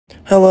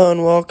Hello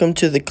and welcome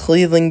to the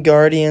Cleveland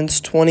Guardians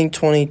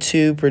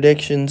 2022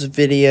 predictions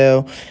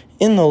video.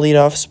 In the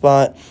leadoff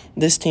spot,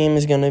 this team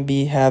is going to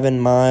be having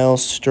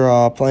Miles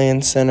Straw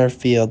playing center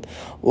field.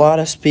 A lot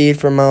of speed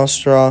for Miles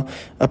Straw,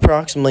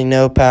 approximately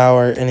no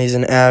power, and he's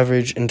an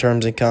average in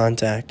terms of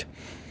contact.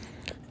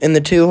 In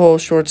the two-hole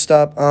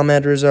shortstop,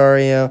 Ahmed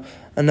Rosario,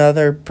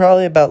 another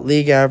probably about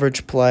league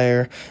average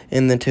player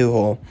in the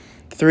two-hole.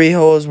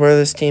 Three-hole is where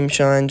this team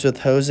shines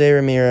with Jose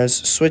Ramirez,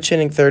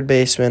 switch-hitting third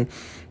baseman,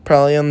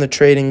 probably on the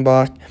trading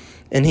block,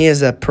 and he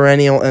is a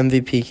perennial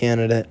MVP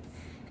candidate.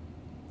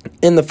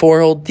 In the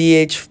four-hole,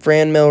 DH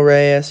Franmil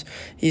Reyes.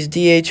 He's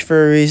DH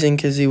for a reason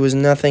because he was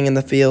nothing in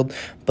the field,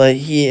 but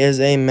he is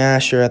a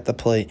masher at the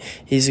plate.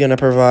 He's going to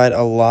provide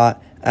a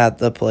lot at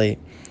the plate.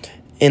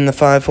 In the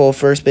five-hole,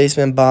 first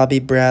baseman Bobby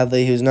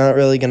Bradley, who's not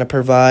really going to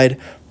provide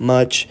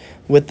much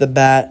with the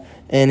bat,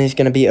 and he's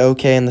going to be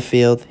okay in the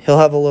field. He'll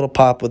have a little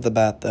pop with the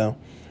bat, though.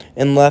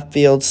 In left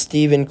field,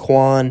 Steven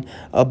Kwan,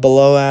 a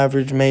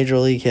below-average major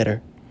league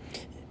hitter.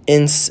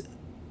 In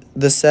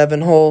the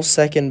seven-hole,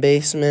 second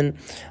baseman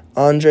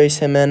Andres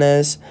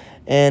Jimenez,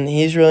 and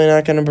he's really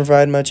not going to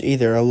provide much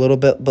either, a little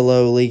bit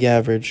below league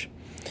average.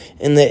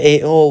 In the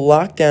eight-hole,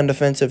 lockdown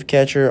defensive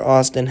catcher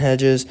Austin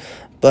Hedges,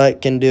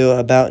 but can do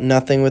about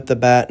nothing with the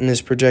bat and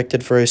is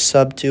projected for a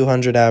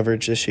sub-200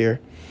 average this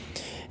year.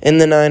 In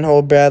the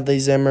nine-hole, Bradley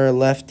Zimmer,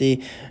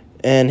 lefty,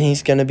 and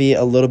he's going to be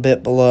a little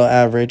bit below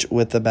average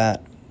with the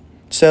bat.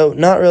 So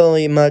not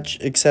really much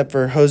except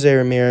for Jose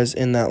Ramirez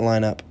in that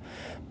lineup.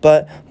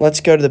 But let's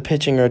go to the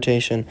pitching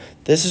rotation.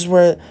 This is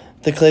where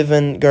the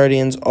Cleveland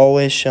Guardians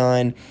always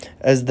shine,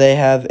 as they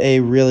have a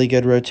really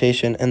good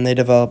rotation and they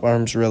develop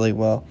arms really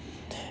well.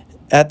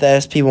 At the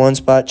SP1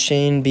 spot,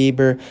 Shane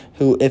Bieber,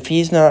 who, if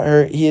he's not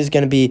hurt, he is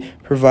going to be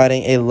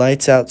providing a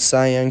lights-out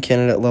Cy Young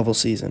candidate level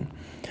season.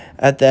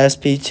 At the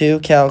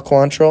SP2, Cal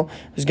Quantrill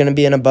is going to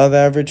be an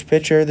above-average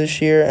pitcher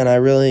this year, and I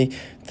really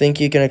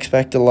think you can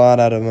expect a lot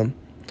out of him.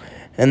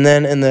 And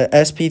then in the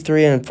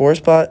SP3 and 4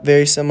 spot,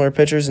 very similar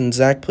pitchers in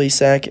Zach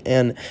Plesac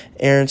and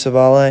Aaron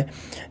Savale.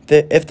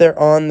 If they're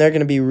on, they're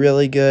going to be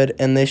really good,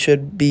 and they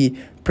should be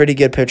pretty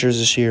good pitchers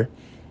this year.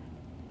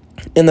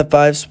 In the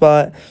 5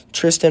 spot,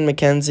 Tristan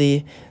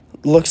McKenzie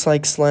looks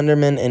like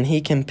Slenderman, and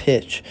he can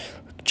pitch.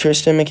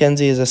 Tristan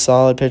McKenzie is a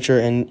solid pitcher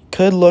and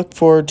could look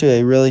forward to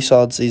a really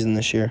solid season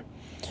this year.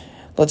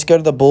 Let's go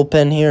to the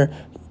bullpen here.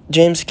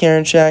 James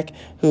Karinchak,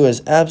 who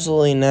was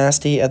absolutely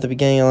nasty at the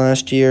beginning of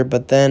last year,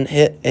 but then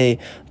hit a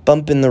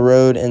bump in the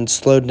road and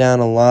slowed down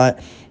a lot.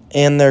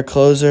 And their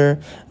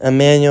closer,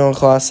 Emmanuel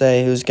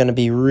Clase, who's going to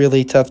be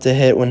really tough to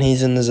hit when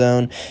he's in the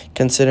zone,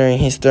 considering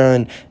he's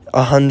throwing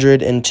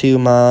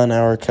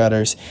 102-mile-an-hour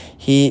cutters.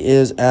 He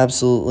is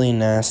absolutely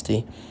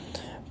nasty.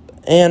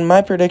 And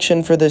my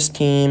prediction for this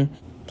team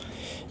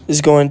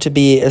is going to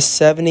be a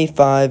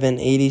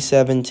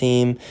 75-87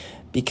 team,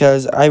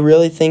 because I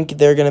really think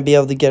they're going to be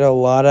able to get a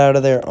lot out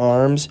of their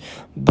arms,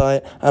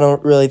 but I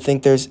don't really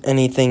think there's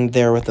anything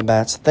there with the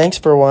bats. Thanks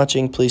for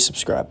watching. Please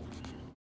subscribe.